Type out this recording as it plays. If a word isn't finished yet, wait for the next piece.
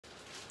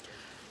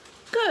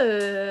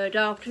Good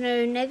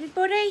afternoon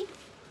everybody,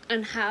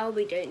 and how are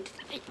we doing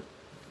today?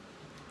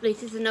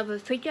 This is another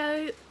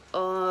video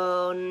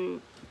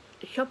on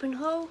the shopping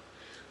haul,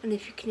 and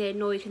if you can hear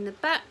noise in the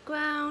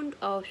background,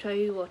 I'll show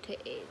you what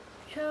it is.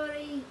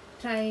 Charlie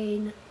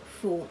playing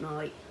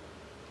Fortnite,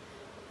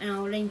 and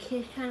I'll link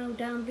his channel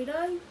down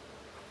below,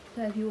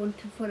 so if you want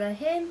to follow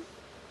him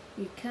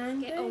you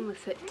can get on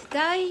with it.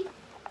 Today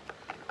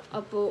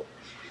I bought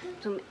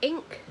some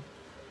ink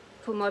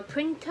for my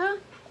printer,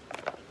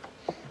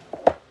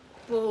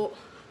 bought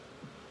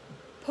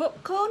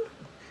popcorn,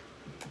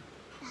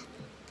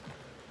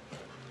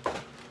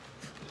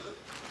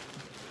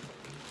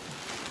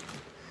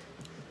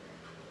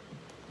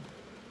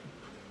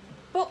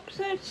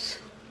 boxes,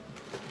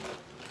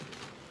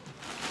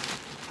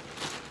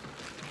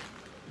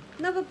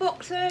 another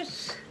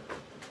boxes,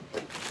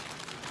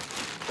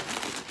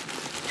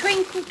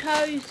 Twinkle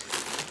Toes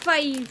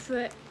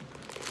favourite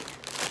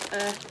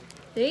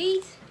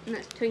these, and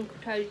that's Twinkle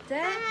Toes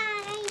there. Hi.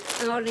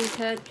 And I'll link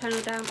her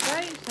channel down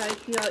below, so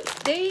if you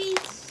like these.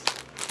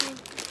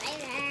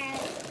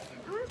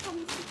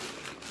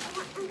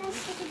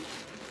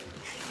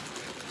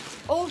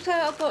 Also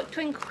I've got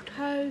Twinkle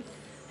Toes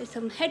with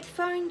some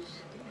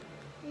headphones,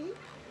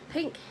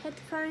 pink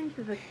headphones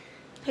with a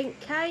pink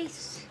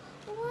case.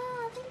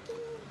 Wow, thank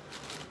you.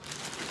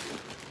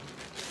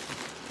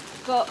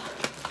 Got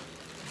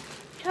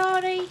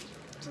Charlie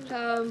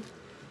some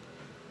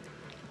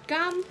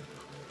gum.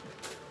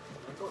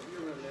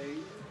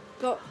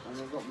 Got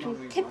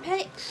some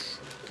Tipp-Ex.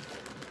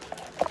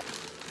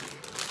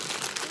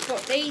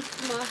 Got these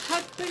for my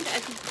husband,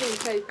 as he's been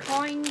so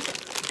kind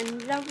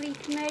and lovely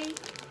to me.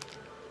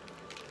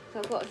 So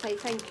I've got to say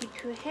thank you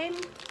to him.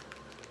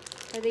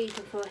 So these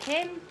are for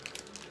him.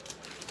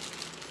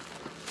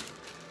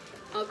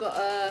 I've got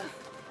a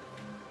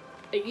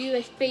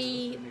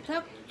USB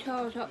plug to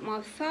charge up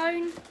my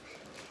phone.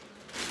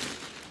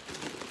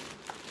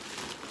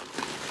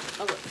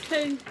 I've got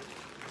two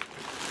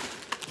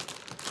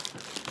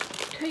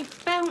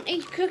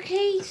Bounty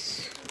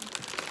cookies.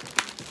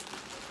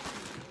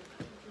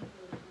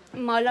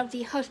 My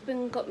lovely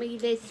husband got me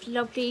this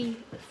lovely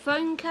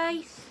phone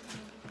case.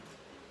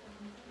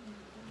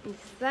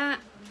 It's that.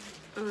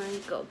 And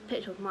I've got a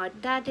picture of my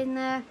dad in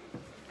there.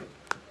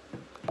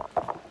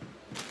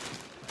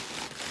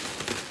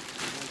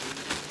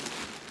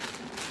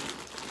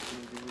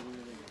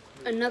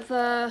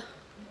 Another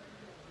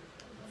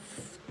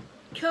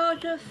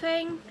charger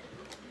thing.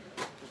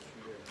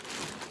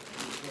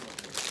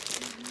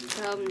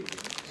 Some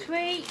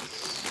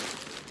sweets,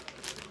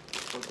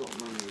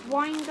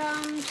 wine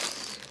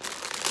gums,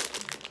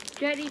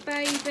 jelly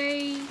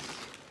babies,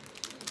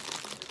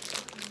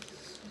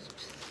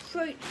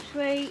 fruit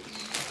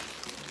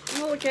sweets,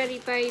 more jelly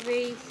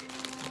babies,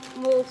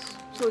 more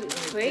fruit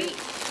sweets.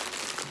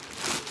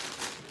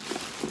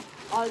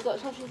 I got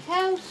something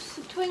else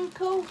for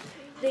Twinkle,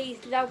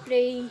 these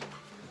lovely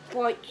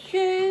white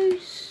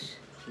shoes.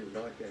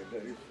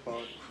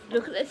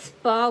 Look at the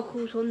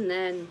sparkles on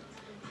them.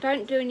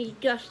 Don't do any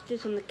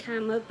justice on the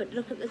camera, but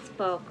look at the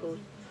sparkles.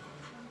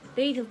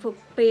 These are for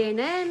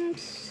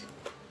B&M's.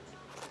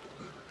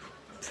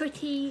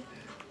 Pretty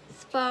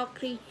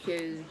sparkly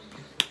shoes.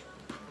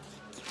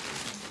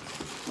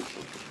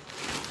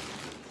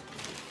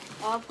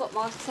 I've got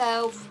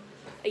myself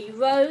a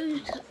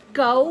rose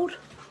gold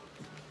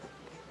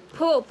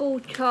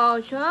portable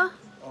charger.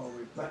 Oh,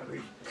 my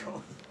battery's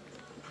gone.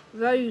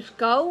 Rose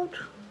gold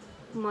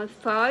for my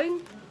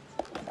phone.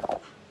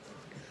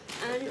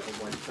 And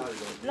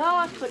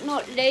last but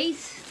not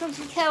least,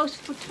 something else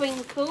for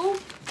Twinkle.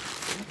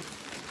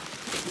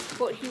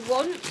 What he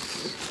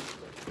wants.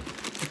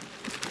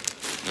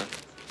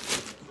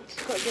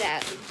 Just got to get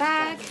out of the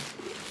bag.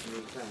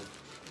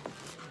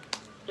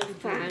 The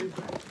fan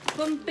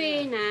from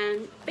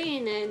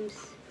B&M's.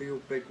 For your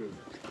bedroom.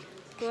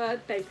 For our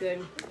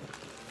bedroom.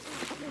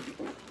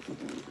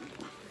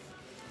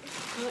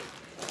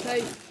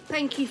 So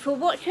thank you for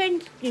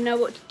watching. You know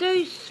what to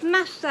do.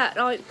 Smash that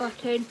like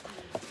button.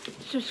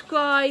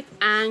 Subscribe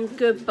and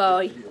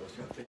goodbye.